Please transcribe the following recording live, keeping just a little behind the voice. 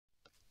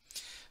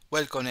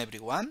Welcome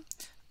everyone.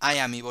 I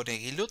am Ibon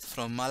Eguiluz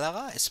from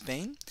Malaga,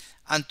 Spain,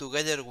 and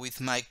together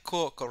with my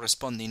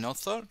co-corresponding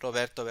author,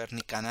 Roberto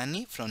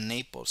Bernicanani from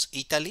Naples,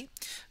 Italy,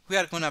 we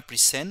are going to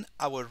present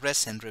our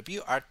recent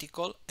review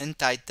article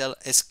entitled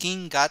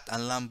Skin, Gut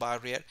and Lung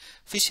Barrier,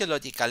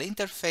 Physiological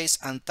Interface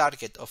and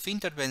Target of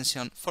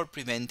Intervention for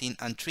Preventing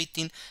and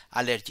Treating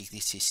Allergic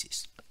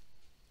Diseases.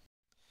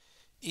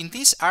 In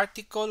this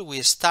article,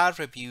 we start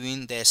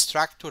reviewing the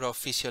structure of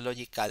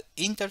physiological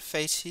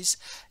interfaces,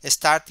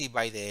 starting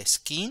by the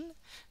skin,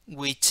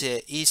 which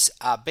is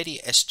a very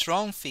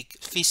strong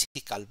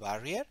physical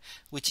barrier,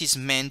 which is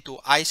meant to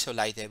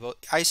isolate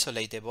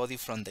the body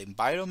from the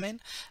environment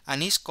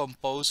and is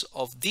composed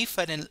of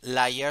different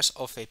layers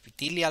of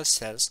epithelial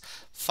cells,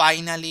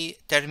 finally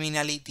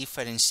terminally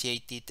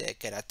differentiated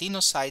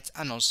keratinocytes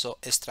and also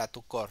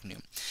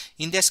stratocorneum.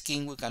 In the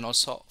skin, we can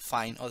also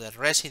find other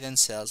resident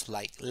cells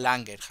like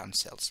Langerhans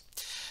cells.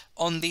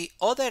 On the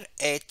other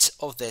edge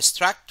of the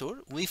structure,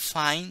 we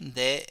find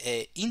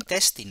the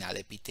intestinal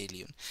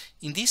epithelium.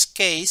 In this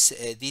case,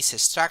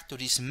 this structure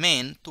is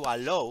meant to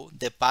allow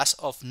the pass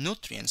of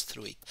nutrients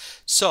through it.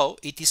 So,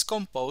 it is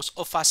composed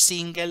of a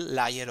single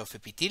layer of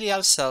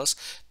epithelial cells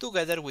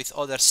together with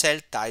other cell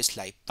types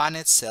like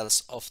Paneth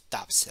cells or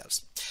Tap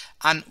cells.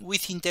 And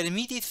with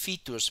intermediate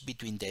features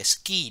between the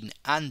skin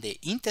and the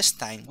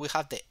intestine, we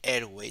have the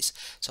airways.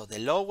 So the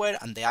lower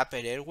and the upper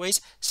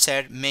airways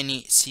share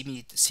many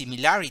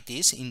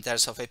similarities in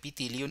terms of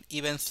epithelium,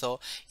 even though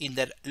in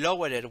the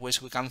lower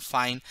airways we can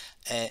find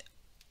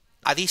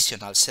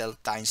additional cell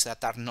types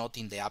that are not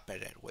in the upper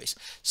airways.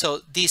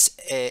 So the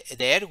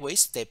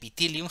airways, the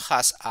epithelium,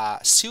 has a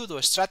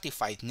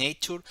pseudo-stratified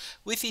nature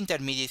with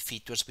intermediate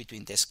features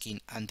between the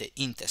skin and the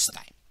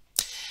intestine.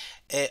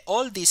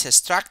 All these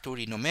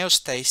structures in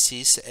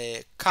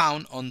homeostasis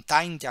count on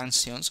tight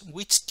junctions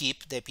which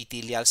keep the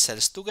epithelial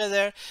cells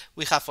together.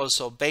 We have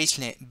also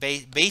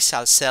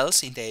basal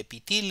cells in the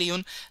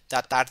epithelium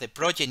that are the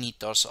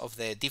progenitors of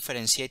the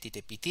differentiated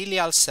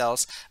epithelial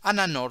cells and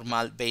a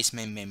normal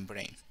basement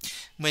membrane.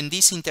 When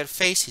these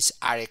interfaces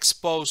are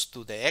exposed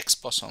to the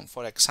exposome,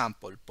 for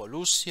example,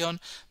 pollution,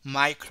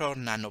 micro,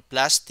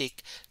 nanoplastic,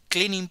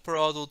 cleaning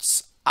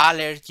products,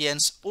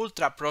 allergens,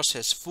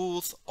 ultra-processed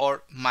food,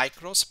 or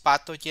microbes,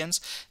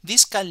 pathogens,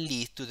 this can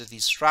lead to the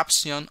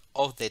disruption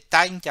of the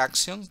tight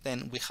junctions.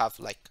 Then we have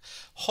like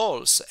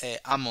holes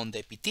among the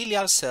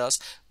epithelial cells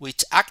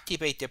which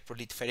activate the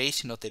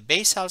proliferation of the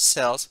basal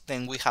cells.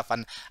 Then we have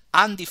an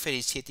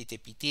undifferentiated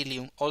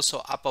epithelium, also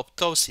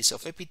apoptosis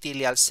of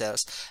epithelial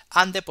cells,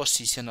 and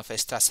deposition of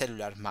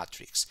extracellular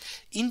matrix.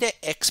 In the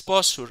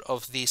exposure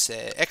of these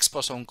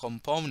exposome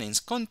components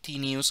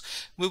continues,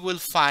 we will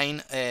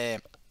find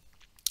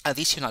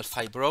additional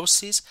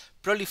fibrosis,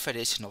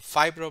 proliferation of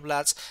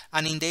fibroblasts,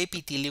 and in the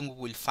epithelium we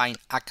will find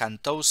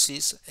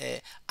acanthosis,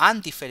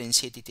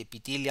 undifferentiated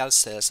epithelial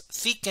cells,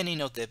 thickening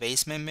of the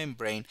basement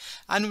membrane,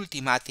 and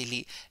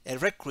ultimately a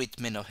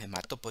recruitment of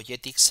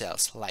hematopoietic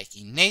cells like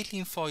innate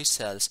lymphoid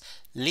cells,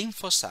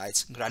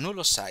 lymphocytes,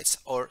 granulocytes,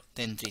 or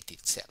dendritic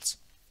cells.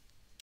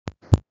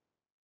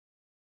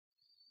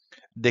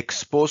 The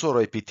exposure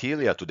of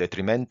epithelia to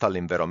detrimental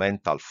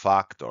environmental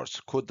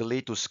factors could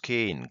lead to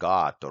skin,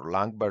 gut, or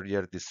lung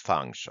barrier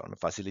dysfunction,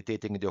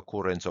 facilitating the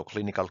occurrence of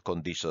clinical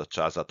conditions such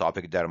as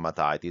atopic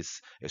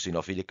dermatitis,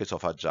 eosinophilic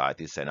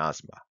esophagitis, and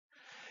asthma.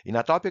 In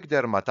atopic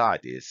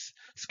dermatitis,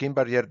 skin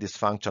barrier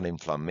dysfunction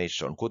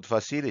inflammation could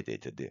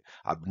facilitate the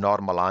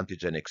abnormal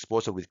antigen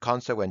exposure with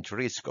consequent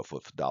risk of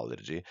food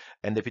allergy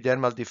and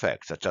epidermal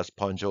defects such as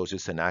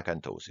pongiosis and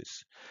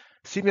acanthosis.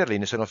 Similarly,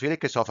 in eosinophilic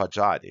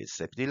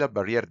esophagitis, epithelial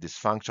barrier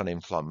dysfunction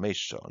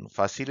inflammation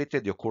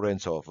facilitated the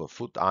occurrence of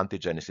food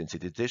antigen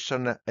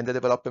sensitization and the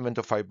development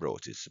of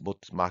fibrosis, smooth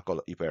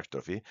muscle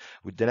hypertrophy,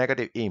 with the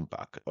negative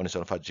impact on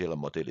esophageal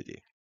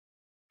motility.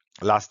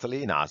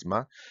 Lastly, in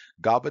asthma,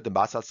 goblet and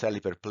basal cell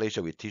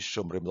hyperplasia with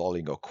tissue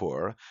remodeling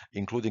occur,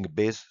 including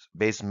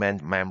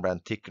basement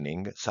membrane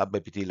thickening,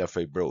 subepithelial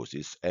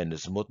fibrosis, and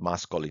smooth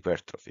muscle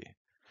hypertrophy.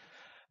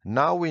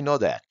 Now we know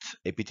that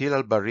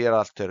epithelial barrier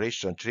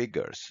alteration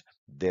triggers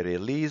the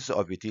release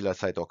of epithelial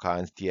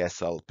cytokines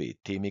TSLP,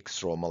 thymic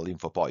stromal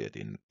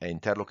lymphopoietin,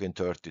 and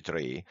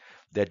interleukin-33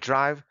 that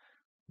drive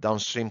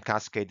downstream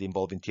cascade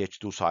involving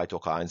Th2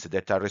 cytokines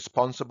that are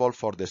responsible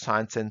for the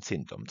signs and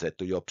symptoms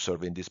that you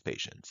observe in these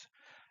patients.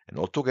 And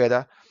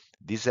altogether,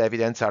 these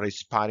evidence are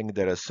inspiring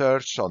the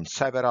research on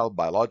several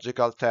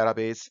biological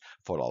therapies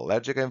for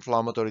allergic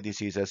inflammatory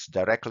diseases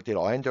directly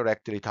or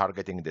indirectly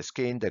targeting the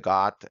skin, the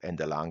gut, and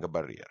the lung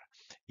barrier.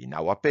 In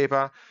our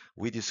paper,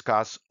 we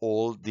discuss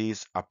all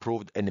these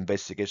approved and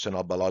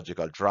investigational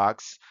biological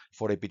drugs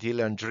for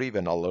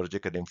epithelium-driven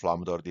allergic and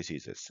inflammatory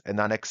diseases.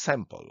 And an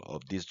example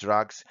of these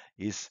drugs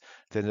is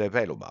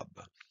tenepelumab.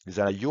 It's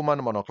a human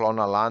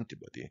monoclonal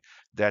antibody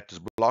that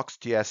blocks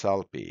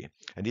TSLP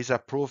and is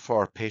approved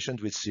for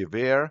patients with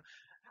severe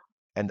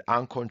and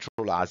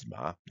uncontrolled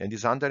asthma and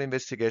is under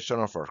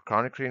investigation for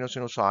chronic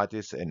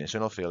rhinosinusitis and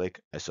eosinophilic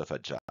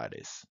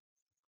esophagitis.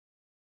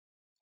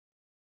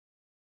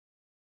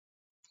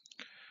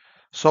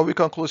 So we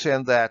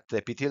conclude that the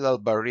epithelial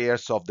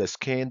barriers of the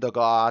skin, the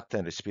gut,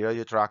 and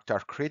respiratory tract are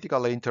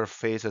critical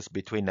interfaces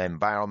between the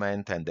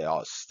environment and the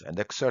host and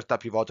exert a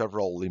pivotal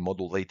role in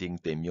modulating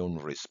the immune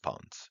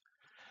response.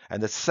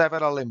 And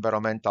several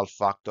environmental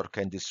factors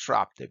can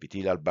disrupt the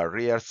epithelial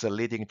barriers,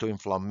 leading to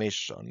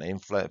inflammation,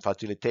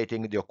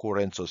 facilitating the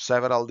occurrence of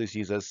several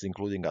diseases,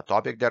 including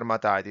atopic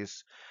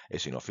dermatitis,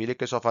 eosinophilic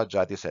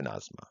esophagitis, and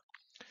asthma.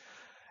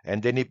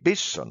 And the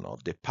inhibition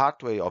of the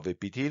pathway of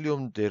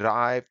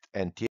epithelium-derived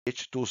and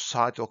Th2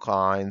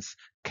 cytokines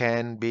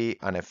can be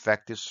an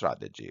effective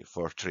strategy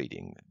for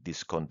treating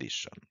this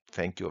condition.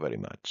 Thank you very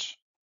much.